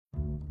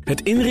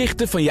Het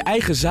inrichten van je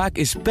eigen zaak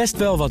is best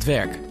wel wat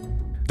werk.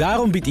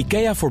 Daarom biedt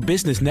IKEA voor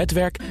Business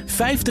Netwerk 50%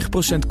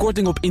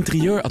 korting op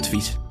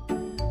interieuradvies.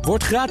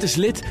 Word gratis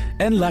lid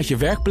en laat je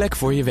werkplek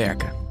voor je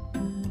werken.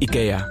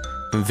 IKEA,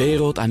 een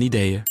wereld aan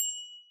ideeën.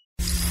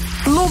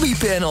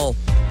 Lobbypanel.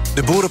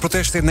 De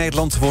boerenprotesten in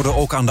Nederland worden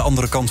ook aan de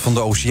andere kant van de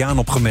oceaan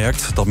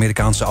opgemerkt. De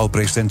Amerikaanse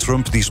oud-president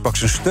Trump die sprak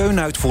zijn steun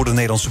uit voor de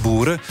Nederlandse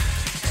boeren.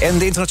 En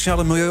de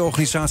internationale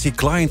milieuorganisatie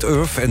Client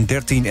Earth en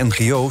 13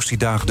 NGO's... die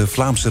dagen de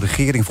Vlaamse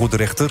regering voor de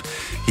rechter.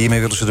 Hiermee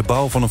willen ze de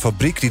bouw van een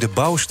fabriek die de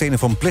bouwstenen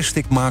van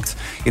plastic maakt...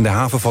 in de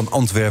haven van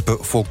Antwerpen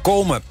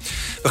voorkomen.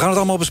 We gaan het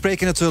allemaal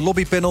bespreken in het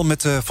lobbypanel...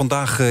 met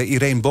vandaag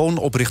Irene Boon,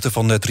 oprichter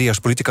van Trias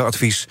Politica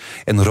Advies...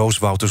 en Roos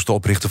Wouters, de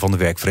oprichter van de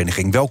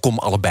werkvereniging. Welkom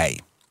allebei.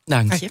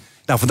 Dank je.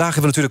 Nou, vandaag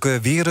hebben we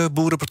natuurlijk weer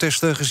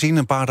boerenprotesten gezien.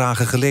 Een paar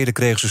dagen geleden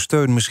kregen ze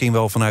steun, misschien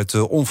wel vanuit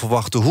de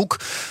onverwachte hoek.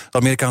 De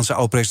Amerikaanse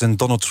oud-president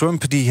Donald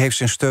Trump die heeft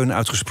zijn steun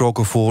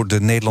uitgesproken voor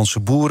de Nederlandse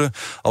boeren...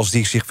 als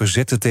die zich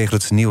verzetten tegen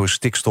het nieuwe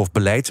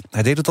stikstofbeleid.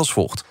 Hij deed het als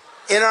volgt.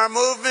 In our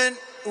movement,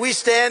 we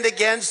stand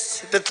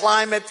against the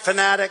climate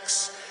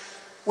fanatics.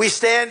 We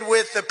stand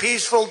with the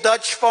peaceful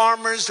Dutch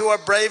farmers who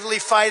are bravely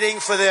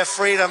fighting for their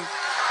freedom.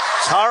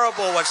 It's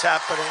horrible what's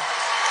happening.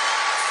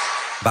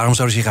 Waarom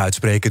zou hij zich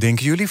uitspreken,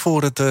 denken jullie,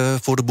 voor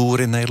de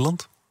boeren in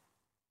Nederland?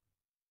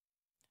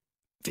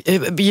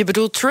 Je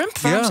bedoelt Trump?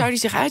 Waarom zou hij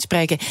zich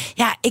uitspreken?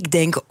 Ja, ik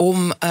denk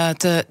om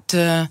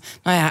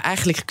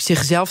eigenlijk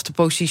zichzelf te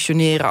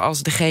positioneren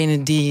als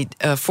degene die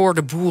voor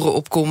de boeren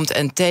opkomt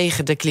en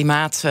tegen de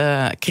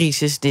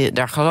klimaatcrisis.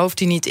 Daar gelooft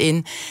hij niet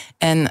in.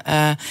 En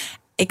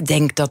ik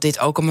denk dat dit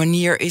ook een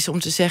manier is om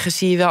te zeggen...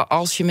 zie je wel,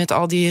 als je met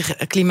al die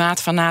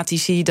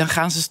klimaatfanatici... dan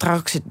gaan ze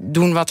straks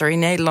doen wat er in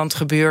Nederland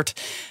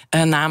gebeurt.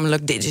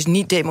 Namelijk, dit is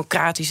niet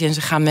democratisch... en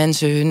ze gaan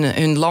mensen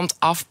hun land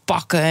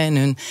afpakken. En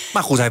hun...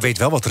 Maar goed, hij weet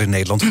wel wat er in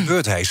Nederland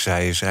gebeurt.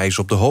 Hij is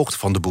op de hoogte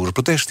van de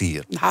boerenprotesten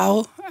hier.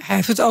 Nou, hij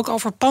heeft het ook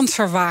over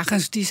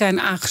panzerwagens... die zijn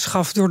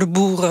aangeschaft door de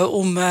boeren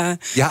om de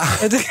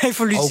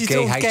revolutie te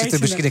ontketenen. Hij zit er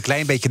misschien een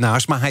klein beetje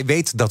naast... maar hij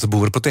weet dat er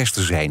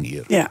boerenprotesten zijn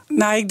hier. Ja,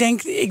 nou,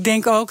 ik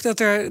denk ook dat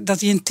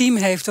hij een team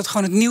heeft... dat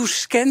gewoon het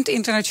nieuws scant,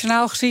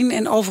 internationaal gezien...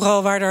 en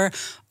overal waar er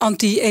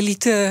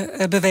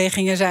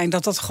anti-elite-bewegingen zijn...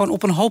 dat gewoon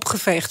op een hoop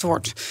geveegd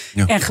wordt.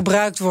 Ja. En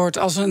gebruikt wordt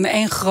als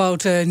een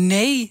grote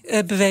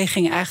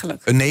nee-beweging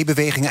eigenlijk. Een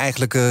nee-beweging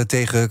eigenlijk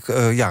tegen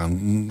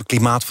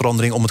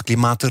klimaatverandering... om het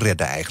klimaat te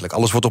redden eigenlijk.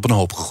 Alles wordt op een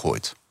hoop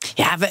gegooid.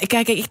 Ja,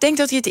 kijk, ik denk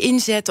dat hij het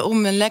inzet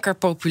om een lekker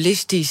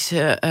populistisch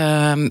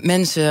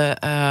mensen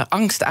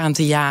angst aan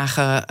te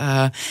jagen...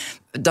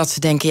 dat ze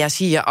denken, ja,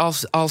 zie je,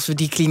 als we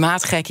die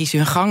klimaatgekkies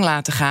hun gang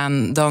laten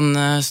gaan... dan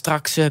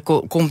straks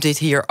komt dit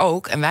hier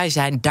ook. En wij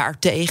zijn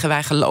daartegen,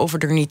 wij geloven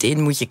er niet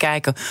in. Moet je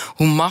kijken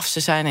hoe maf ze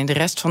zijn in de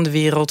rest van de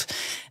wereld.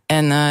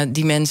 En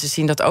die mensen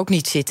zien dat ook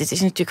niet zitten. Het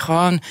is natuurlijk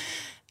gewoon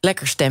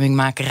lekker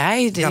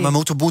stemmingmakerij. Ja, maar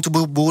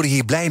moeten boeren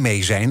hier blij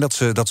mee zijn...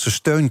 dat ze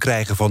steun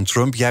krijgen van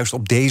Trump, juist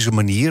op deze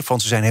manier?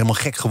 Want ze zijn helemaal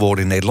gek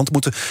geworden in Nederland.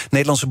 Moeten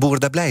Nederlandse boeren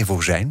daar blij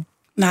voor zijn?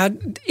 Nou,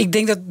 ik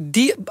denk dat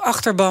die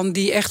achterban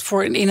die echt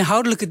voor een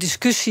inhoudelijke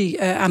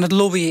discussie aan het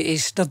lobbyen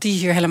is... dat die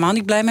hier helemaal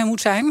niet blij mee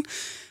moet zijn.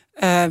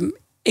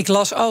 Ik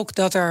las ook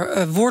dat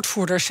er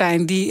woordvoerders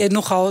zijn die een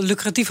nogal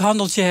lucratief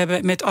handeltje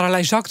hebben... met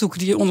allerlei zakdoeken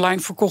die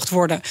online verkocht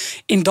worden.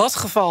 In dat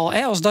geval,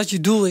 als dat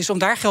je doel is om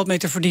daar geld mee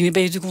te verdienen...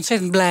 ben je natuurlijk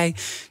ontzettend blij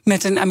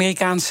met een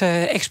Amerikaanse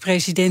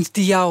ex-president...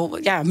 die jouw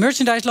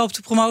merchandise loopt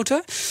te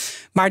promoten.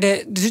 Maar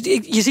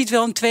je ziet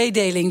wel een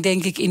tweedeling,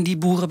 denk ik, in die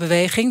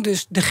boerenbeweging.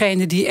 Dus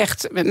degene die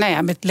echt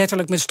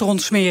letterlijk met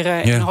stront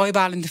smeren... en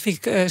hooibalen in de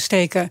fik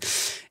steken.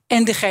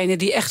 En degene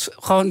die echt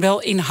gewoon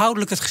wel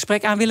inhoudelijk het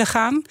gesprek aan willen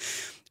gaan...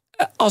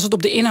 Als het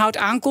op de inhoud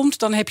aankomt,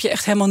 dan heb je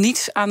echt helemaal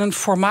niets aan een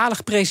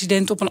voormalig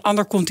president op een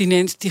ander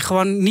continent die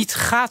gewoon niet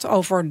gaat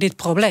over dit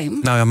probleem.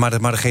 Nou ja,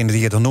 maar degene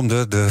die je dan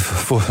noemde, de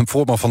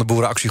voorman van de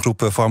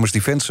boerenactiegroep Farmers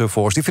Defence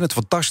Force, die vindt het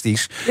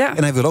fantastisch. Ja.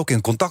 En hij wil ook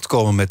in contact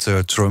komen met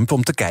Trump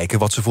om te kijken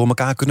wat ze voor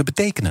elkaar kunnen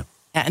betekenen.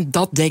 Ja, en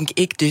dat denk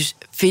ik dus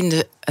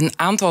vinden een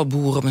aantal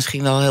boeren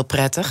misschien wel heel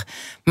prettig.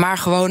 Maar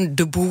gewoon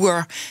de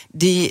boer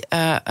die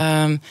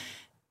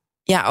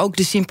ook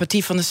de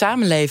sympathie van de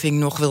samenleving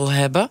nog wil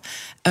hebben.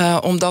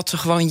 Omdat ze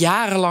gewoon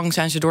jarenlang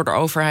zijn ze door de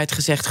overheid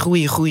gezegd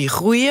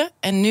groeien.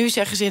 En nu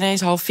zeggen ze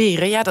ineens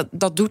halveren. Ja,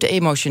 dat doet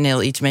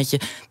emotioneel iets met je.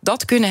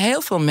 Dat kunnen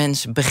heel veel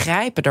mensen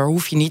begrijpen. Daar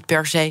hoef je niet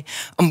per se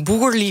een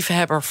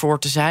boerliefhebber voor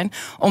te zijn.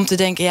 Om te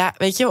denken, ja,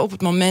 weet je, op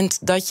het moment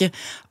dat je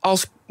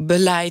als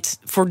beleid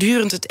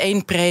voortdurend het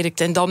een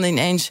predikt en dan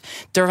ineens,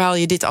 terwijl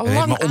je dit al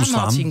lang aan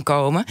had zien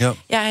komen,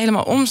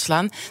 helemaal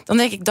omslaan, dan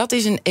denk ik, dat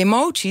is een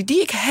emotie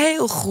die ik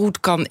heel goed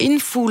kan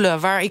invoelen,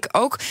 waar ik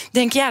ook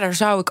denk, ja, daar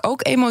zou ik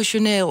ook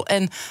emotioneel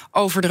en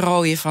over de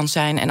rode van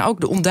zijn en ook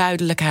de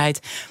onduidelijkheid.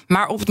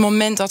 Maar op het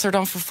moment dat er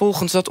dan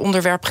vervolgens dat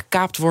onderwerp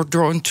gekaapt wordt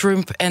door een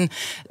Trump en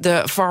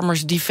de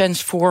Farmers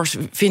Defence Force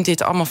vindt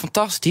dit allemaal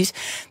fantastisch,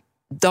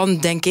 dan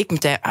denk ik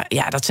meteen,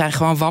 dat zijn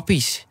gewoon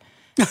wappies.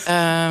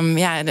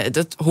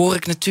 Dat hoor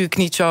ik natuurlijk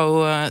niet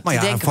zo te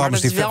denken. Maar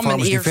dat is wel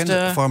mijn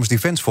eerste... Farmers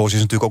Defence Force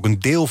is natuurlijk ook een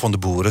deel van de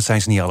boeren. Dat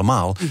zijn ze niet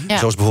allemaal. Ja.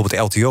 Zoals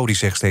bijvoorbeeld LTO, die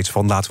zegt steeds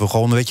van... laten we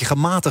gewoon een beetje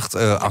gematigd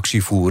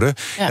actie voeren.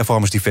 Ja. En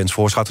Farmers Defence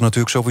Force gaat er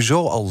natuurlijk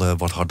sowieso al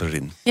wat harder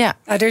in. Ja.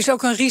 Er is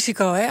ook een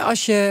risico, hè?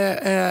 Als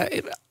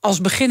je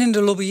als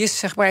beginnende lobbyist,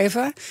 zeg maar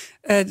even...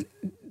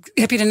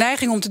 heb je de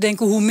neiging om te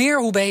denken, hoe meer,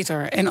 hoe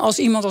beter. En als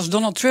iemand als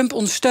Donald Trump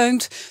ons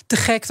steunt, te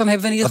gek, dan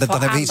hebben we in ieder geval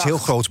dan hebben we iets heel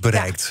groots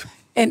bereikt. Ja.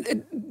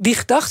 En die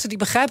gedachte, die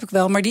begrijp ik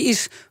wel, maar die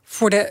is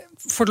voor de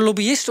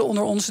lobbyisten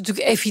onder ons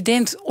natuurlijk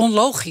evident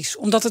onlogisch.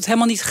 Omdat het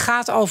helemaal niet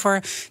gaat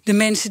over de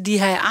mensen die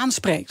hij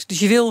aanspreekt. Dus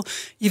je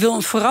wil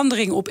een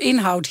verandering op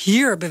inhoud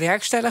hier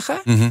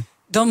bewerkstelligen. Mm-hmm.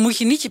 Dan moet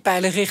je niet je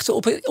pijlen richten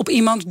op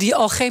iemand die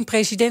al geen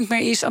president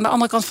meer is aan de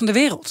andere kant van de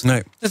wereld.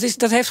 Nee.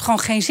 Dat heeft gewoon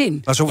geen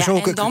zin. Maar sowieso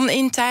en dan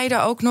in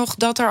tijden ook nog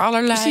dat er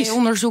allerlei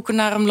onderzoeken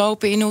naar hem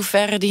lopen in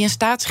hoeverre die een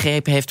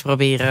staatsgreep heeft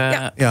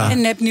proberen. Ja.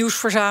 En nepnieuws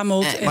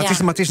verzameld.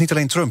 Maar het is niet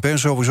alleen Trump. Hè.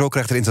 Sowieso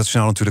krijgt er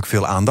internationaal natuurlijk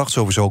veel aandacht.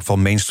 Sowieso ook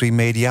van mainstream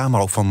media,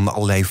 maar ook van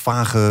allerlei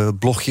vage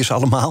blogjes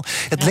allemaal.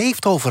 Het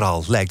leeft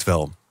overal, lijkt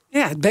wel.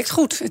 Ja, het bekt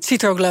goed. Het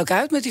ziet er ook leuk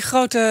uit met die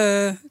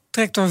grote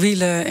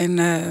tractorwielen en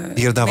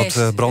hier daar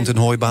wat brand- en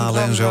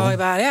hooibalen en zo.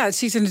 Ja, het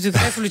ziet er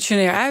natuurlijk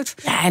revolutionair uit.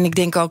 Ja, en ik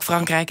denk ook,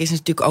 Frankrijk is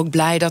natuurlijk ook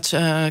blij dat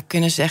ze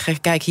kunnen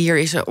zeggen, kijk, hier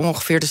is er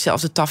ongeveer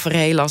dezelfde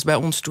tafereel als bij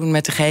ons toen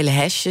met de gele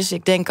hesjes.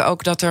 Ik denk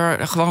ook dat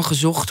er gewoon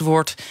gezocht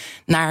wordt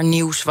naar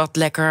nieuws wat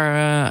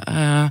lekker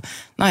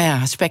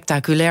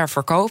spectaculair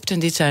verkoopt. En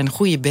dit zijn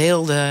goede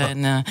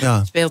beelden en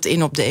speelt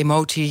in op de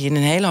emotie in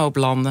een hele hoop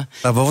landen.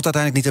 Nou, wordt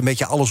uiteindelijk niet een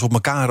beetje alles op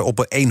elkaar op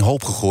één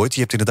hoop gegooid? Je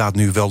hebt inderdaad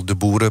nu wel de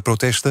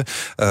boerenprotesten.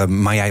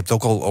 Maar jij hebt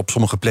ook al op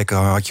sommige plekken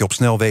had je op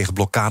snelwegen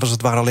blokkades.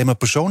 Het waren alleen maar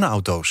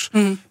personenauto's.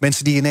 Mm.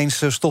 Mensen die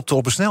ineens stopten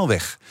op een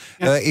snelweg.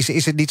 Ja.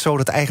 Is het niet zo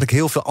dat eigenlijk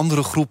heel veel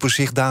andere groepen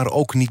zich daar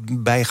ook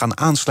niet bij gaan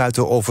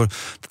aansluiten over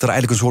dat er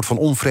eigenlijk een soort van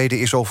onvrede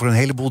is over een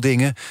heleboel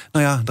dingen?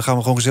 Nou ja, dan gaan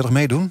we gewoon gezellig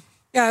meedoen.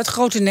 Ja, het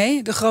grote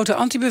nee, de grote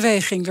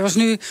antibeweging. Er was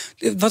nu,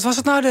 wat was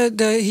het nou,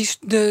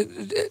 de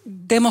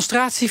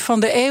demonstratie van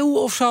de eeuw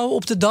of zo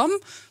op de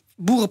Dam?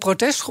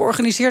 Boerenprotest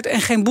georganiseerd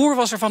en geen boer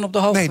was ervan op de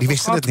hoogte. Nee, die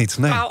wisten het niet.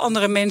 Nee.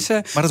 Andere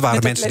mensen. Maar dat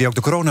waren mensen die ook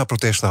de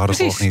coronaprotesten hadden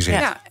georganiseerd.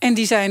 Ja, en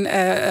die zijn,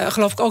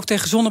 geloof ik, ook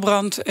tegen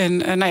zonnebrand.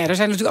 En er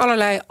zijn natuurlijk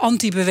allerlei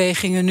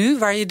antibewegingen nu,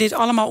 waar je dit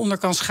allemaal onder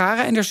kan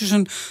scharen. En er is dus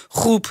een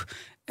groep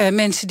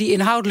mensen die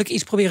inhoudelijk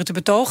iets proberen te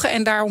betogen.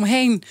 En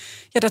daaromheen,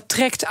 dat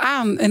trekt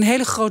aan een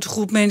hele grote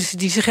groep mensen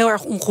die zich heel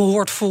erg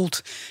ongehoord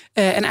voelt.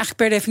 En eigenlijk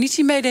per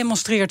definitie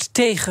meedemonstreert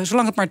tegen,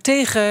 zolang het maar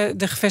tegen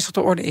de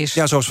gevestigde orde is.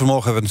 Ja, zoals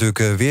vanmorgen hebben we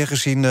natuurlijk weer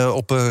gezien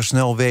op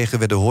snelwegen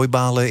werden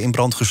hooibalen in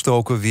brand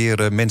gestoken.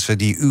 Weer mensen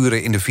die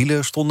uren in de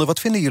file stonden. Wat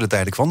vinden jullie het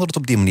eigenlijk van dat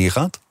het op die manier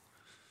gaat?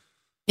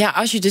 Ja,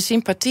 als je de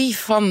sympathie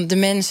van de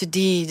mensen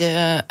die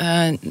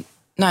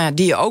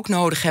die je ook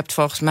nodig hebt,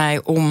 volgens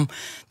mij, om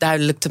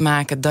duidelijk te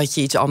maken dat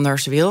je iets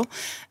anders wil,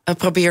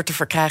 probeert te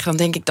verkrijgen, dan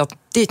denk ik dat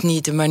dit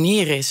niet de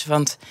manier is.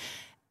 Want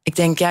ik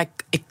denk,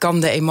 ik kan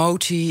de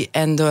emotie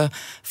en de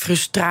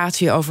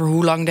frustratie over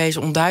hoe lang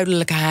deze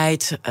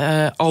onduidelijkheid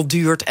al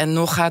duurt en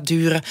nog gaat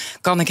duren,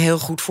 kan ik heel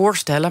goed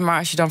voorstellen. Maar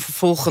als je dan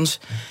vervolgens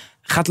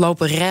gaat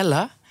lopen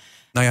rellen.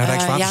 Nou ja,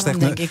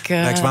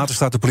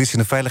 Rijkswaterstaat, de politie en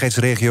de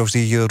veiligheidsregio's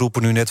die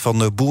roepen nu net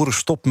van boeren,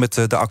 stop met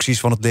de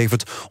acties, want het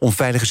levert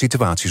onveilige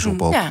situaties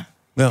op.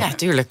 Ja,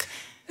 tuurlijk.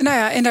 Nou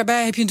ja, en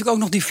daarbij heb je natuurlijk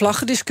ook nog die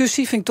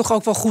vlaggendiscussie. Vind ik toch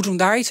ook wel goed om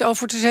daar iets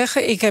over te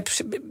zeggen. Ik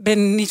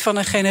ben niet van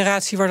een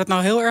generatie waar dat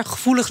nou heel erg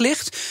gevoelig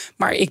ligt.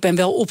 Maar ik ben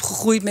wel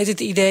opgegroeid met het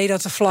idee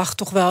dat de vlag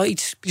toch wel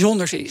iets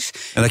bijzonders is.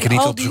 En dat je niet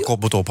op je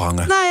kop moet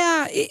ophangen. Nou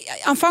ja,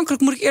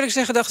 aanvankelijk moet ik eerlijk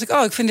zeggen, dacht ik,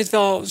 ik vind dit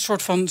wel een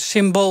soort van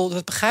symbool.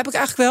 Dat begrijp ik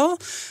eigenlijk wel.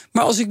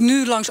 Maar als ik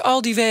nu langs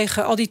al die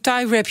wegen, al die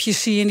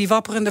tie-wrapjes zie en die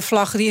wapperende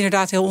vlaggen die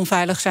inderdaad heel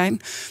onveilig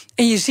zijn,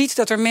 en je ziet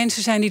dat er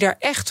mensen zijn die daar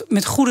echt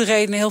met goede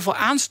redenen heel veel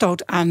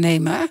aanstoot aan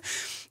nemen,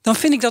 dan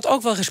vind ik dat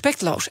ook wel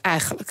respectloos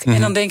eigenlijk. Mm-hmm.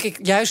 En dan denk ik,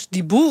 juist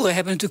die boeren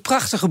hebben natuurlijk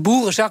prachtige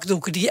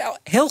boerenzakdoeken die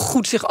heel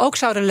goed zich ook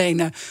zouden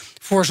lenen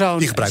voor zo'n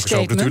die gebruiken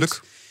statement. Ze ook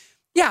natuurlijk.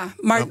 Ja,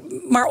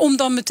 maar om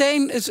dan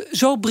meteen het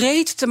zo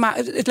breed te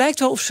maken, het lijkt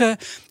wel of ze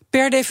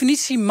per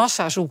definitie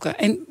massa zoeken.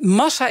 En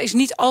massa is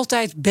niet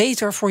altijd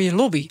beter voor je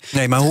lobby.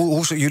 Nee, maar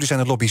jullie zijn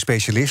de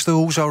lobby-specialisten.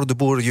 Hoe zouden de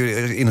boeren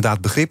jullie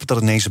inderdaad begrippen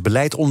dat ineens het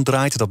beleid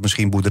omdraait, dat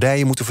misschien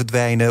boerderijen moeten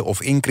verdwijnen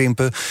of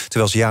inkrimpen,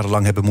 terwijl ze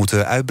jarenlang hebben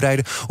moeten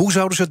uitbreiden? Hoe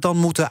zouden ze het dan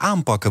moeten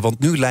aanpakken? Want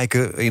nu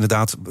lijken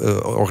inderdaad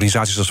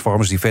organisaties als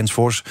Farmers Defence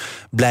Force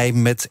blij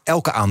met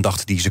elke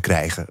aandacht die ze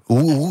krijgen.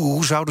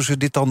 Hoe zouden ze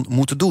dit dan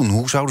moeten doen?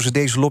 Hoe zouden ze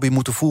deze lobby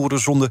moeten voeren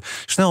zonder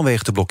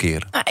snelwegen te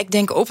blokkeren? Nou, ik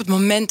denk op het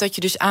moment dat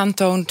je dus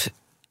aantoont,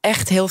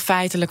 echt heel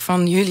feitelijk,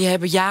 van jullie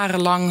hebben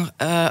jarenlang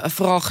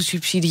vooral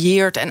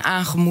gesubsidieerd en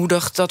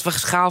aangemoedigd dat we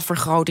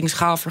schaalvergroting.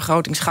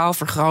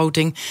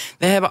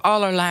 We hebben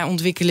allerlei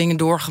ontwikkelingen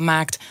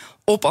doorgemaakt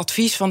op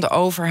advies van de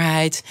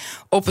overheid.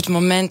 Op het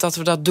moment dat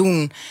we dat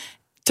doen,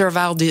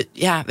 terwijl de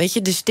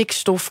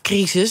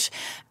stikstofcrisis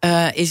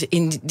is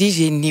in die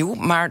zin nieuw,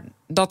 maar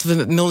dat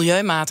we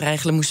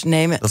milieumaatregelen moesten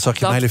nemen. Dat zag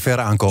je mijlenver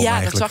aankomen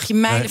eigenlijk. Ja, dat zag je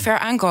mijlenver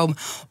aankomen.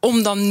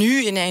 Om dan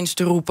nu ineens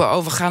te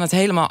roepen, we gaan het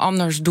helemaal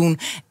anders doen.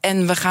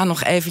 En we gaan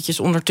nog eventjes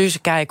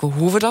ondertussen kijken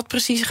hoe we dat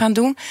precies gaan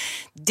doen.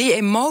 Die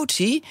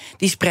emotie,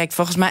 die spreekt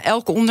volgens mij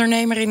elke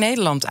ondernemer in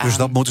Nederland aan. Dus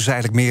dat moeten ze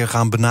eigenlijk meer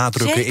gaan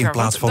benadrukken. Zeker, in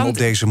plaats van dan, op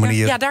deze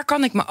manier. Ja, daar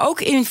kan ik me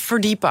ook in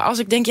verdiepen. Als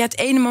ik denk, het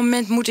ene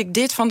moment moet ik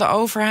dit van de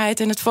overheid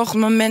en het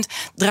volgende moment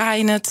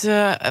draai je het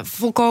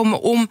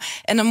volkomen om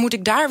en dan moet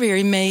ik daar weer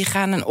in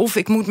meegaan en of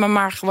ik moet me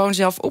maar gewoon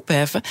zelf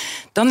opheffen.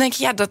 Dan denk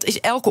je, dat is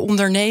elke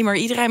ondernemer,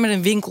 iedereen met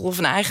een winkel of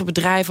een eigen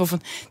bedrijf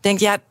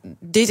denkt,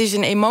 dit is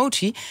een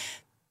emotie.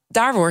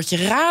 Daar word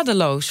je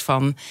radeloos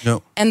van. Ja.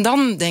 En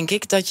dan denk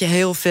ik dat je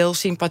heel veel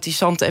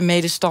sympathisanten en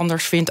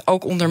medestanders vindt,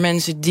 ook onder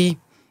mensen die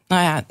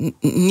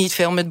niet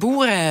veel met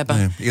boeren hebben.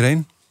 Nee.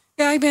 Irene?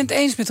 Ja, ik ben het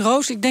eens met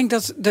Roos. Ik denk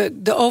dat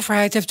de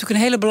overheid heeft natuurlijk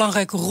een hele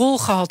belangrijke rol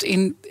gehad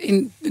in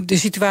de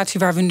situatie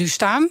waar we nu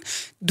staan.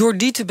 Door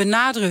die te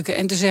benadrukken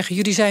en te zeggen,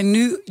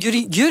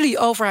 jullie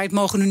overheid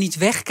mogen nu niet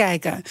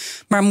wegkijken,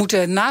 maar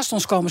moeten naast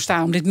ons komen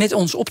staan om dit met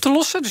ons op te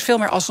lossen. Dus veel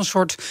meer als een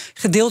soort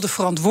gedeelde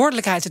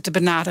verantwoordelijkheid te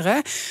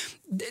benaderen.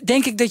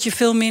 Denk ik dat je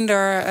veel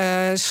minder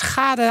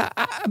schade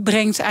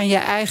brengt aan je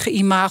eigen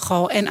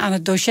imago en aan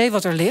het dossier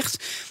wat er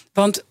ligt.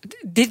 Want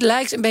dit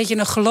lijkt een beetje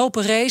een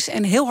gelopen race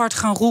en heel hard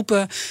gaan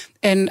roepen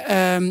en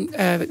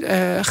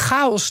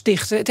chaos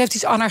stichten. Het heeft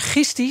iets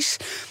anarchistisch,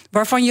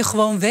 waarvan je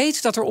gewoon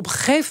weet dat er op een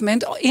gegeven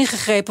moment al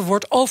ingegrepen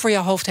wordt over je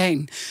hoofd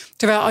heen.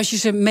 Terwijl als je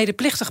ze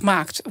medeplichtig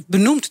maakt, of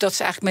benoemt dat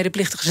ze eigenlijk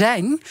medeplichtig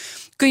zijn,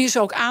 kun je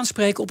ze ook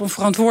aanspreken op een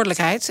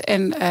verantwoordelijkheid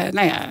en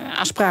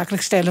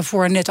aansprakelijk stellen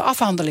voor een nette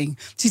afhandeling.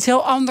 Het is iets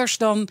heel anders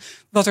dan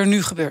wat er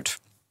nu gebeurt.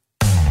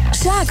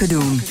 Zaken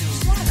doen.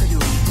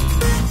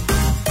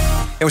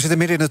 Ja, we zitten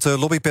midden in het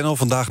lobbypanel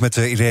vandaag met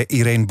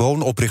Irene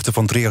Boon, oprichter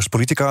van Trias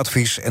Politica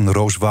Advies, en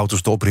Roos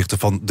Wouters, de oprichter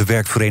van de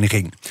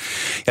Werkvereniging.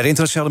 Ja, de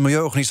internationale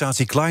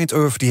milieuorganisatie Client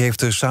Earth die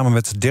heeft samen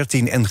met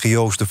 13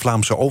 NGO's de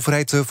Vlaamse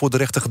overheid voor de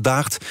rechter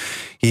gedaagd.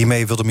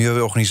 Hiermee wil de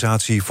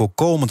milieuorganisatie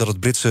voorkomen dat het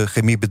Britse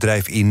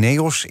chemiebedrijf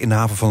INEOS in de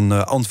haven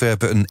van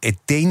Antwerpen een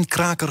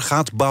etheenkraker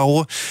gaat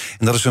bouwen.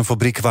 En dat is een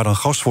fabriek waar een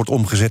gas wordt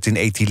omgezet in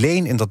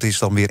ethyleen, en dat is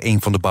dan weer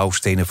een van de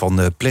bouwstenen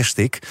van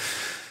plastic.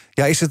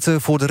 Ja, is het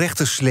voor de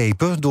rechter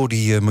slepen door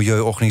die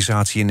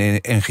milieuorganisatie en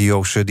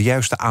NGO's de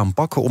juiste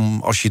aanpak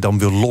om als je dan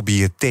wil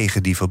lobbyen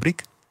tegen die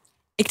fabriek?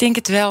 Ik denk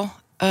het wel.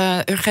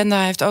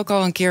 Urgenda heeft ook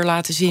al een keer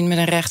laten zien met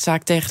een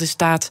rechtszaak tegen de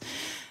staat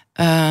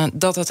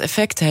dat het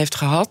effect heeft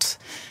gehad.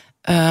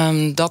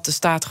 Dat de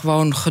staat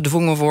gewoon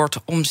gedwongen wordt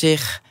om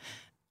zich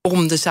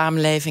om de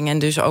samenleving en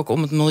dus ook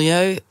om het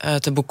milieu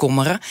te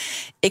bekommeren.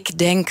 Ik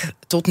denk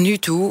tot nu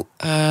toe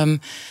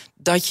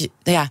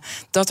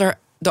dat er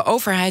de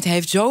overheid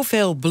heeft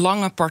zoveel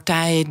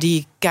belangenpartijen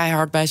die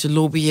keihard bij ze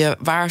lobbyen,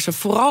 waar ze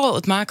vooral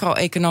het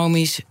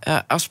macro-economisch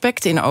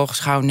aspect in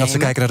oogschouw nemen. Dat ze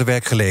kijken naar de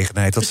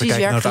werkgelegenheid. Dat precies, ze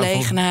kijken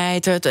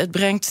werkgelegenheid. Naar het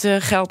brengt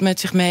geld met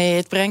zich mee.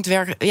 Het brengt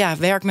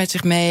werk met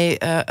zich mee.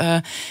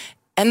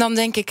 En dan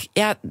denk ik,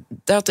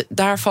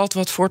 daar valt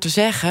wat voor te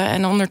zeggen.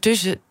 En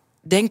ondertussen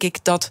denk ik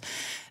dat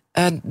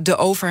de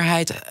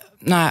overheid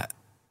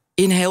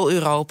in heel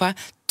Europa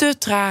te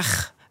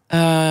traag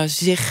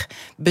zich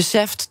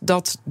beseft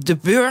dat de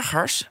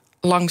burgers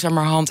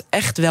langzamerhand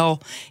echt wel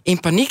in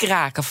paniek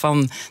raken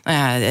van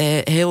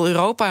heel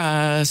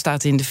Europa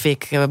staat in de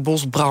fik,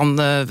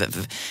 bosbranden,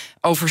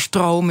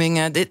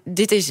 overstromingen.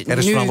 Dit is er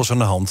is nu van alles aan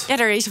de hand. Ja,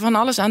 er is van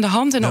alles aan de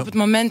hand. En op het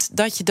moment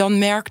dat je dan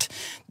merkt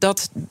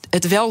dat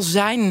het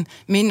welzijn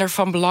minder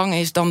van belang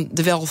is dan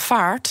de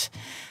welvaart,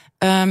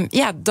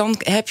 dan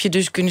heb je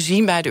dus kunnen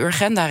zien bij de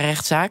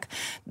Urgenda-rechtszaak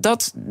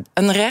dat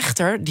een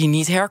rechter die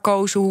niet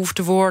herkozen hoeft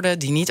te worden,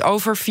 die niet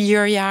over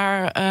 4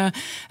 jaar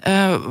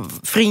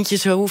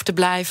vriendjes hoeft te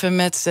blijven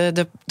met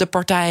de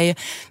partijen,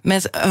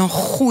 met een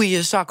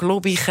goede zak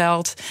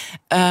lobbygeld,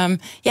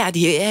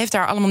 die heeft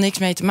daar allemaal niks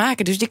mee te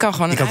maken. Dus die kan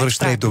gewoon die kan er een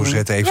streep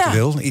doorzetten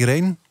eventueel. Ja.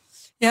 Irene?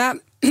 Ja,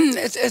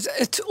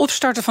 het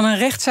opstarten van een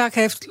rechtszaak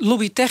heeft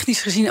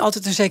lobbytechnisch gezien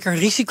altijd een zeker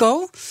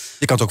risico.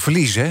 Je kan het ook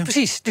verliezen, hè?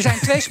 Precies, er zijn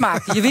 2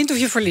 smaken. Je wint of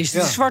je verliest.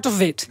 Het is zwart of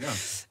wit.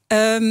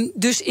 Ja.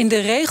 Dus in de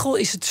regel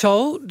is het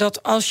zo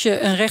dat als je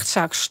een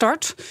rechtszaak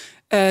start,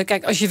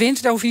 kijk, als je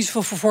wint, daar hoef je niet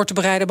zoveel voor te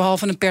bereiden,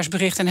 behalve een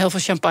persbericht en heel veel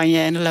champagne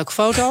en een leuke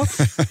foto.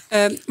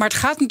 Maar het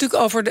gaat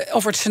natuurlijk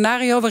over het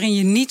scenario waarin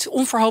je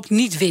onverhoopt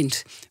niet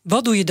wint.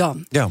 Wat doe je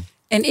dan? Ja.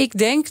 En ik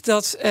denk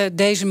dat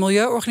deze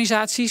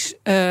milieuorganisaties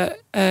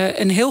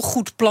een heel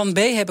goed plan B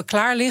hebben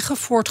klaar liggen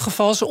voor het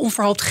geval ze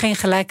onverhoopt geen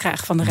gelijk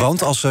krijgen van de rechter.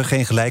 Want als ze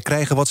geen gelijk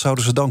krijgen, wat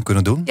zouden ze dan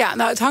kunnen doen?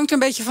 Ja, het hangt er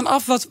een beetje van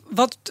af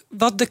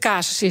wat de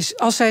casus is.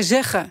 Als zij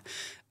zeggen,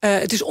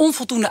 het is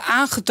onvoldoende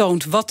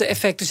aangetoond wat de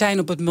effecten zijn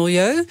op het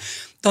milieu,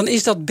 dan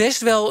is dat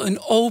best wel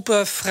een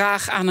open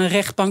vraag aan een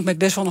rechtbank met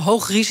best wel een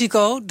hoog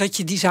risico dat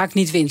je die zaak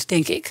niet wint,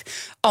 denk ik.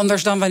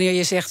 Anders dan wanneer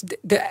je zegt,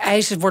 de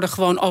eisen worden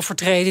gewoon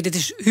overtreden, dit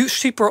is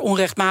super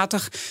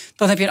onrechtmatig,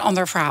 dan heb je een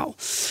ander verhaal.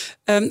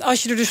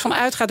 Als je er dus van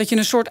uitgaat dat je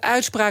een soort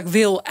uitspraak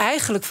wil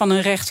eigenlijk van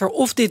een rechter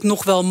of dit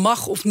nog wel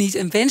mag of niet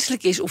en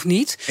wenselijk is of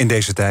niet. In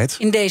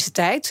deze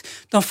tijd,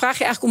 dan vraag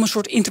je eigenlijk om een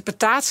soort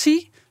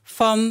interpretatie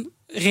van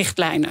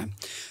richtlijnen.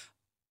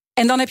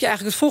 En dan heb je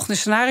eigenlijk het volgende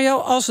scenario.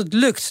 Als het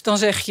lukt, dan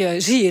zeg je,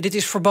 zie je, dit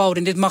is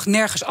verboden, dit mag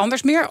nergens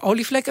anders meer,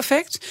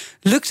 olievlek-effect.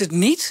 Lukt het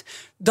niet,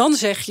 dan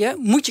zeg je,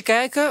 moet je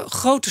kijken,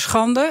 grote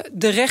schande,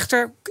 de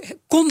rechter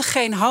kon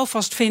geen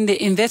houvast vinden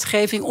in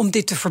wetgeving om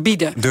dit te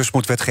verbieden. Dus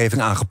moet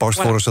wetgeving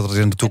aangepast worden, zodat het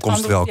in de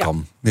toekomst wel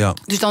kan. Ja.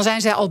 Dus dan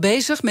zijn zij al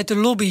bezig met de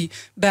lobby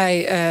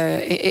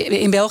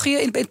in België,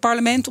 in het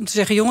parlement, om te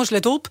zeggen, jongens,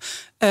 let op,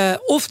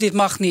 of dit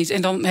mag niet,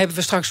 en dan hebben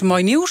we straks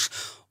mooi nieuws.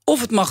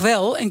 Of het mag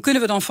wel, en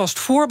kunnen we dan vast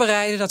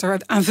voorbereiden dat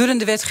er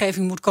aanvullende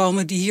wetgeving moet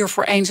komen die hier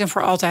voor eens en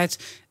voor altijd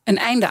een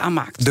einde aan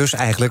maakt. Dus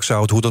eigenlijk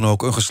zou het hoe dan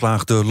ook een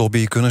geslaagde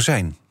lobby kunnen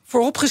zijn.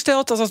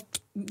 Vooropgesteld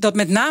dat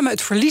met name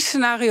het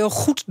verliesscenario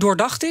goed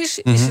doordacht is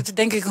het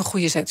denk ik een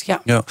goede zet.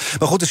 Ja.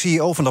 Maar goed, de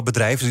CEO van dat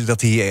bedrijf dat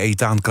die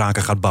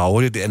ethaankraken gaat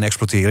bouwen en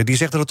exploiteren, die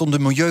zegt dat het om de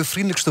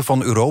milieuvriendelijkste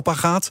van Europa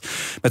gaat,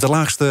 met de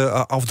laagste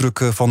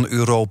afdruk van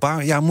Europa.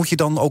 Ja, moet je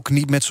dan ook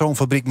niet met zo'n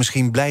fabriek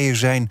misschien blijer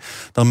zijn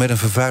dan met een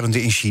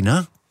vervuilende in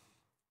China?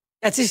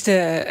 Het is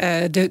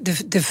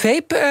de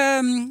vape,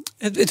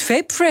 het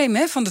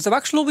vape-frame van de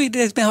tabakslobby, dat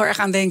deed me heel erg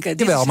aan denken.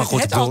 Dit is maar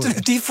goed, het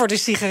alternatief voor de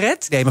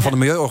sigaret. Nee, maar van de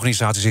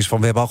milieuorganisaties is van,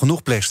 we hebben al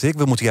genoeg plastic,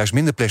 we moeten juist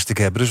minder plastic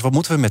hebben, dus wat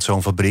moeten we met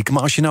zo'n fabriek?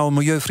 Maar als je nou een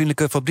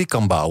milieuvriendelijke fabriek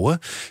kan bouwen,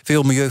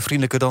 veel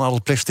milieuvriendelijker dan al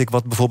het plastic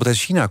wat bijvoorbeeld uit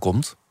China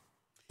komt.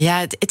 Ja,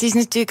 het is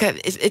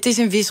natuurlijk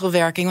een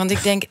wisselwerking. Want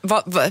ik denk,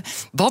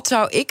 wat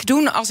zou ik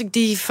doen als ik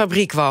die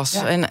fabriek was?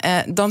 Ja.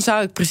 En dan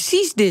zou ik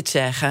precies dit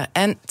zeggen.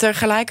 En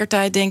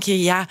tegelijkertijd denk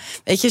je, ja,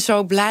 weet je,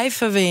 zo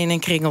blijven we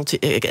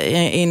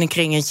in een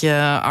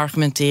kringetje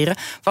argumenteren.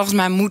 Volgens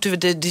mij moeten we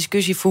de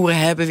discussie voeren,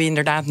 hebben we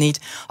inderdaad niet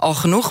al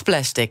genoeg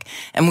plastic?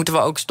 En moeten we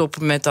ook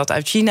stoppen met dat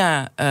uit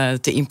China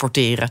te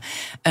importeren?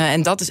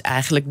 En dat is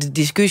eigenlijk de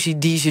discussie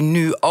die ze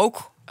nu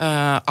ook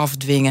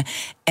afdwingen.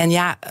 En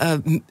ja,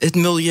 het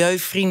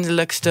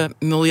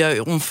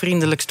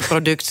milieu-onvriendelijkste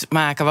product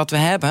maken wat we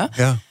hebben.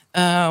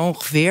 Ja.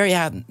 Ongeveer,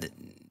 ja,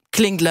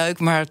 klinkt leuk,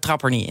 maar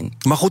trap er niet in.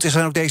 Maar goed, er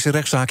zijn ook deze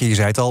rechtszaken. Je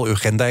zei het al,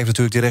 Urgenda heeft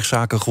natuurlijk die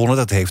rechtszaken gewonnen.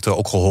 Dat heeft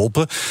ook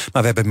geholpen.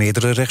 Maar we hebben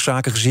meerdere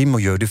rechtszaken gezien.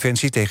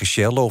 Milieudefensie tegen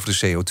Shell over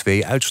de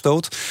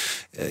CO2-uitstoot.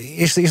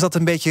 Is dat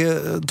een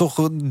beetje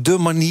toch de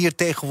manier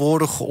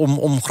tegenwoordig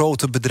om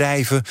grote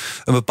bedrijven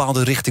een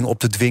bepaalde richting op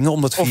te dwingen?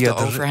 Omdat via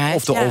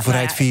de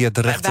overheid via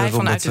de rechter. Wij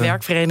vanuit de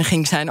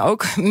werkvereeniging zijn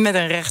ook met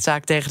een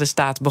rechtszaak tegen de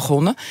staat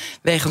begonnen.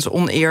 Wegens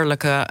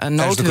oneerlijke noodhulp.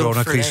 Tijdens de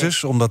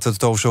coronacrisis, omdat de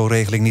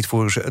TOZO-regeling niet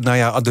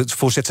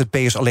voor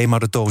ZZP'ers alleen maar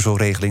de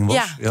TOZO-regeling was.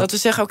 Ja, dat we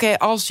zeggen, oké,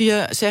 als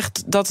je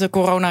zegt dat de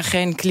corona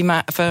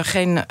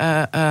geen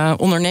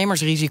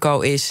ondernemersrisico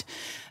is,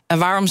 en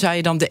waarom zou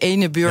je dan de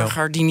ene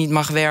burger die niet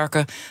mag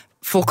werken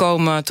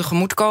volkomen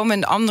tegemoet komen en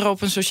de andere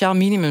op een sociaal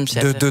minimum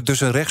zetten?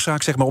 Dus een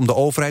rechtszaak, zeg maar, om de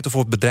overheid of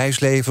voor het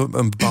bedrijfsleven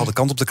een bepaalde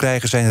kant op te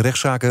krijgen, zijn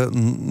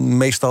rechtszaken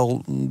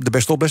meestal de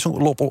beste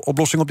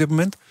oplossing op dit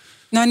moment?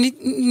 Nou,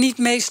 niet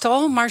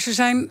meestal, maar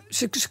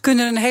ze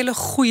kunnen een hele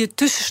goede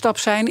tussenstap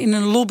zijn in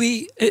een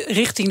lobby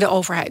richting de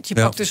overheid. Je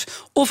pakt dus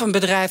of een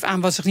bedrijf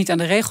aan wat zich niet aan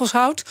de regels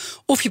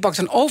houdt, of je pakt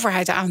een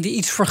overheid aan die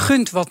iets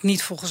vergunt wat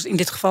niet volgens, in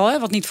dit geval,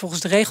 wat niet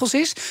volgens de regels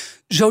is,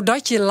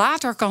 zodat je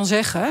later kan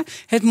zeggen,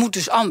 het moet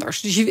dus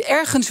anders. Dus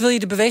ergens wil je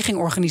de beweging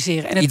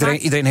organiseren. En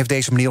iedereen heeft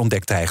deze manier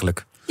ontdekt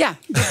eigenlijk. Ja,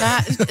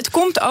 het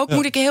komt ook,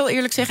 moet ik heel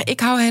eerlijk zeggen, ik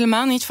hou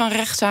helemaal niet van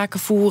rechtszaken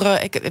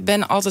voeren. Ik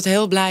ben altijd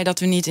heel blij dat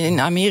we niet in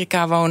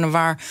Amerika wonen,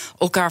 waar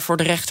elkaar voor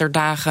de rechter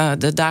dagen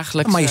de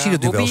dagelijkse. Maar je ziet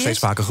het nu wel steeds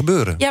vaker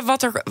gebeuren. Ja,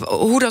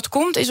 hoe dat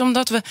komt is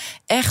omdat we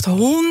echt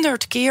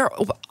 100 keer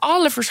op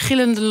alle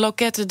verschillende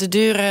loketten de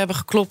deuren hebben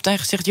geklopt en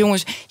gezegd,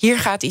 jongens, hier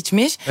gaat iets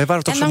mis. Wij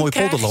waren toch zo'n mooi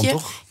polderland,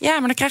 toch? Ja,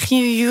 maar dan krijg je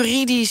een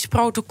juridisch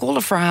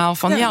protocollenverhaal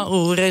van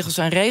regels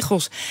zijn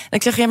regels. En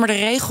ik zeg, ja, maar de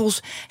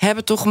regels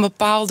hebben toch een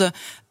bepaalde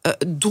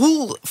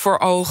doel voor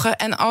ogen.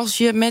 En als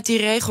je met die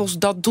regels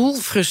dat doel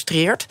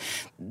frustreert,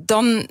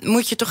 dan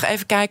moet je toch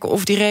even kijken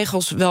of die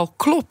regels wel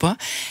kloppen.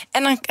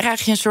 En dan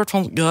krijg je een soort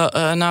van,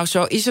 nou,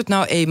 zo is het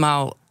nou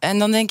eenmaal. En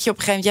dan denk je op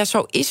een gegeven moment, ja,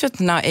 zo is het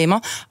nou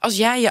eenmaal. Als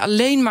jij je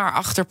alleen maar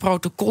achter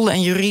protocollen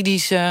en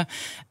juridische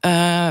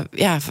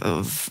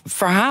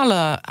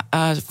verhalen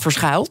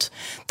verschuilt,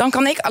 dan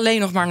kan ik alleen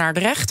nog maar naar de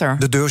rechter.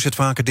 De deur zit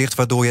vaker dicht,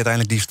 waardoor je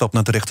uiteindelijk die stap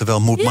naar de rechter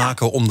wel moet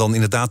maken, om dan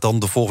inderdaad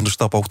de volgende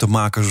stap ook te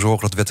maken,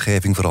 zorgen dat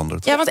wetgeving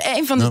verandert. Ja, want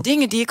een van de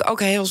dingen die ik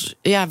ook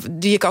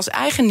die ik als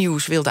eigen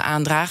nieuws wilde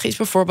aandragen, is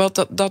bijvoorbeeld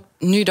bijvoorbeeld dat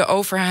nu de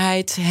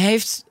overheid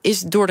is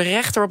door de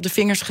rechter op de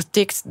vingers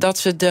getikt dat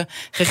ze de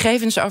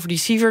gegevens over die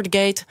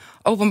Sievertgate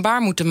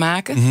openbaar moeten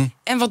maken. Mm-hmm.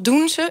 En wat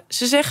doen ze?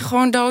 Ze zeggen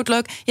gewoon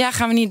doodleuk, ja,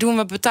 gaan we niet doen,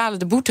 we betalen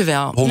de boete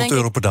wel.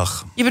 €100 per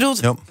dag. Je bedoelt,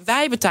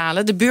 wij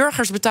betalen, de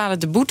burgers betalen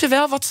de boete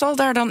wel. Wat zal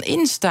daar dan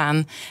in staan?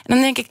 En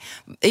dan denk ik,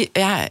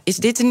 ja, is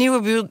dit een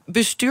nieuwe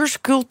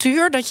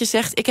bestuurscultuur? Dat je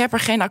zegt, ik heb er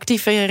geen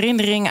actieve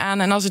herinnering aan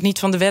en als het niet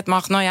van de wet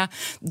mag, nou ja,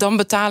 dan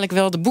betaal ik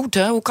wel de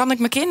boete. Hoe kan ik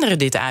mijn kinderen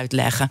dit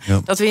uitleggen?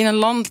 Ja. Dat we in een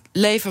land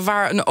leven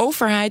waar een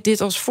overheid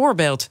dit als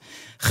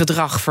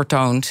voorbeeldgedrag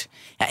vertoont.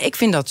 Ja, ik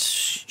vind dat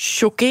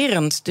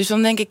chockerend. Dus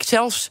dan denk ik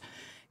zelfs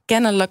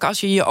kennelijk als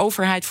je je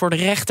overheid voor de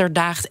rechter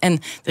daagt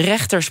en de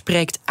rechter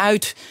spreekt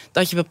uit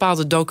dat je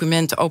bepaalde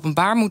documenten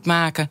openbaar moet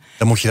maken.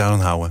 Dan moet je daar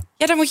aan houden.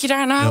 Ja, dan moet je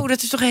daar aan houden.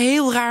 Dat is toch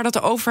heel raar dat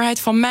de overheid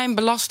van mijn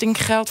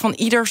belastinggeld, van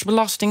ieders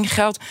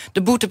belastinggeld,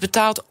 de boete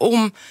betaalt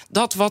om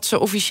dat wat ze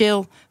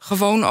officieel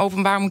gewoon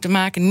openbaar moeten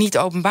maken, niet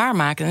openbaar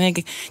maken. Dan denk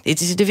ik,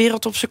 dit is de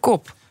wereld op zijn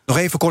kop. Nog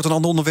even kort een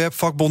ander onderwerp.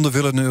 Vakbonden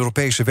willen een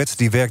Europese wet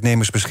die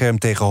werknemers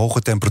beschermt tegen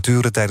hoge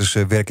temperaturen tijdens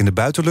werk in de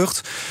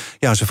buitenlucht.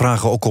 Ja, ze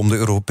vragen ook om de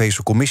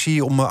Europese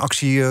Commissie om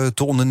actie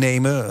te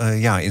ondernemen.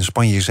 In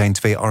Spanje zijn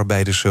 2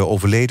 arbeiders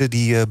overleden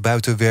die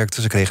buiten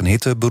werkten. Ze kregen een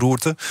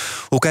hitteberoerte.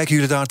 Hoe kijken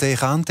jullie daar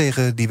tegenaan,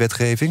 tegen die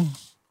wetgeving?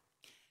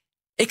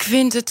 Ik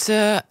vind het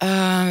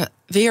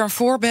weer een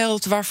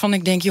voorbeeld waarvan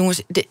ik denk,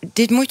 jongens,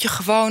 dit moet je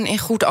gewoon in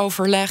goed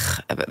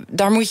overleg,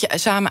 daar moet je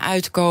samen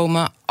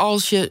uitkomen.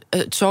 Als je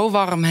het zo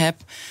warm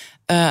hebt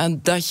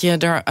dat je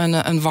er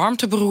een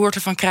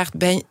warmteberoerte van krijgt,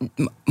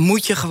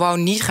 moet je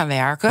gewoon niet gaan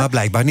werken. Maar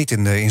blijkbaar niet.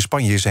 In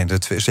Spanje zijn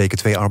er zeker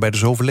 2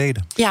 arbeiders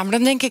overleden. Ja, maar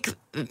dan denk ik,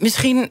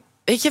 misschien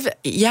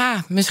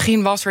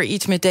misschien was er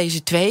iets met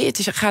deze 2.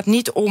 Het gaat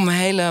niet om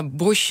hele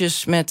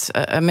bosjes met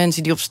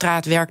mensen die op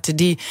straat werkten,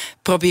 die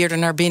probeerden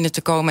naar binnen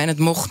te komen en het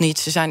mocht niet.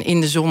 Ze zijn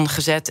in de zon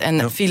gezet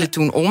en vielen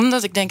toen om.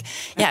 Dat ik denk,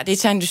 dit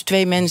zijn dus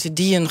 2 mensen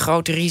die een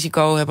groter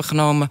risico hebben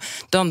genomen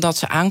dan dat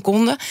ze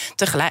aankonden.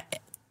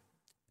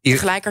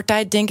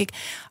 Tegelijkertijd denk ik,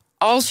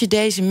 als je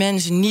deze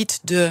mensen niet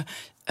de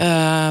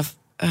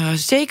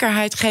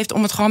zekerheid geeft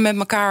om het gewoon met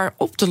elkaar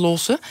op te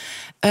lossen.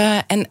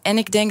 En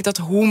ik denk dat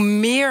hoe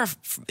meer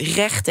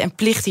rechten en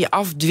plichten je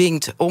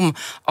afdwingt om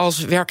als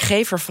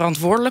werkgever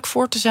verantwoordelijk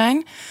voor te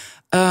zijn,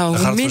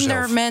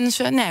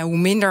 hoe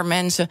minder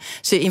mensen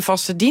ze in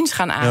vaste dienst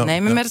gaan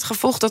aannemen, met het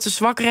gevolg dat de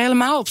zwakkeren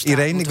helemaal op straat.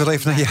 Irene, ik wil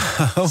even naar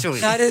jou. Sorry.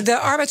 Nou, de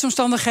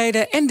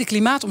arbeidsomstandigheden en de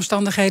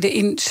klimaatomstandigheden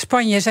in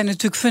Spanje zijn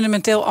natuurlijk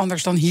fundamenteel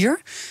anders dan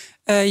hier.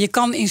 Je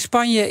kan in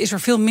Spanje is er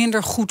veel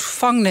minder goed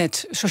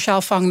vangnet,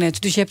 sociaal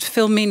vangnet. Dus je hebt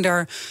veel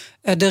minder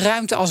de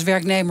ruimte als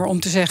werknemer om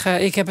te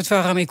zeggen, ik heb het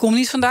warm, ik kom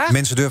niet vandaag.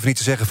 Mensen durven niet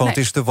te zeggen van het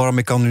is te warm,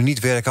 ik kan nu niet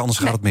werken, anders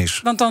gaat het mis.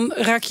 Want dan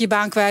raak je je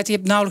baan kwijt, je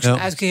hebt nauwelijks een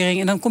uitkering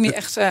en dan kom je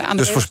echt aan de.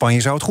 Dus voor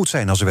Spanje zou het goed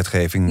zijn als de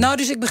wetgeving. Nou,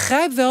 dus ik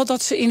begrijp wel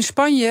dat ze in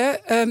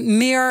Spanje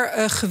meer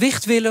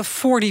gewicht willen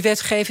voor die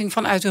wetgeving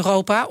vanuit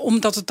Europa,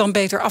 omdat het dan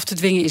beter af te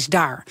dwingen is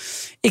daar.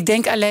 Ik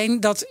denk alleen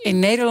dat in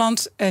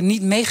Nederland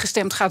niet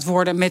meegestemd gaat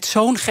worden met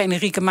zo'n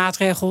generieke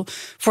maatregel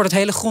voor het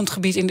hele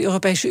grondgebied in de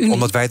Europese Unie.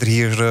 Omdat wij er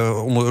hier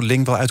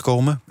onderling wel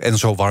uitkomen. En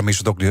zo warm is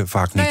het ook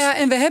vaak niet. Nou ja,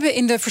 en we hebben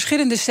in de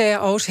verschillende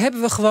cao's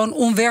hebben we gewoon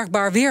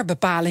onwerkbaar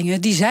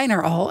weerbepalingen. Die zijn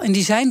er al. En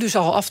die zijn dus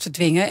al af te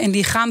dwingen. En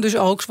die gaan dus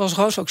ook, zoals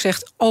Roos ook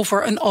zegt,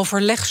 over een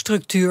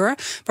overlegstructuur.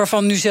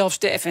 Waarvan nu zelfs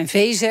de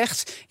FNV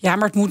zegt, ja,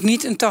 maar het moet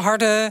niet een te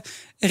harde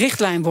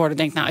richtlijn worden.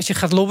 Denk, nou, als je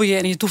gaat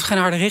lobbyen en het hoeft geen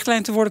harde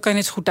richtlijn te worden, kan je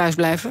net zo goed thuis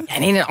blijven.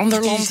 En in een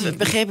ander land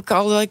begreep ik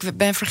al, ik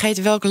ben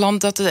vergeten welk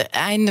land, dat het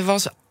einde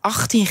was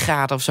 18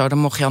 graden of zo. Dan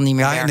mocht je al niet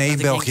meer werken.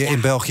 Nee,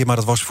 in België, maar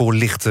dat was voor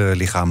licht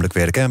lichamelijk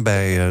werk. Hè?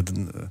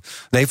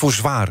 Voor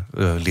zwaar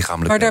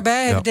lichamelijk maar werk.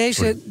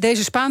 Daarbij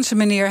deze Spaanse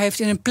meneer heeft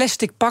in een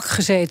plastic pak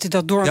gezeten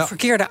dat door een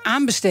verkeerde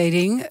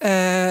aanbesteding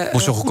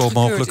moest zo goedkoop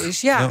mogelijk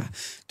is. Ja.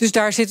 Dus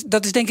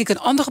dat is denk ik een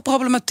andere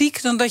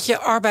problematiek dan dat je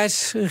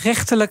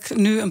arbeidsrechtelijk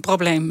nu een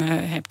probleem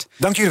hebt.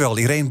 Dank jullie wel,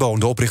 Irene Boon,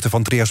 de oprichter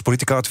van Trias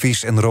Politica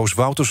Advies, en Roos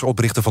Wouters,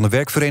 oprichter van de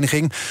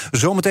werkvereniging.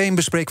 Zometeen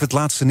bespreken we het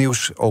laatste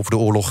nieuws over de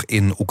oorlog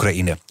in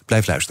Oekraïne.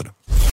 Blijf luisteren.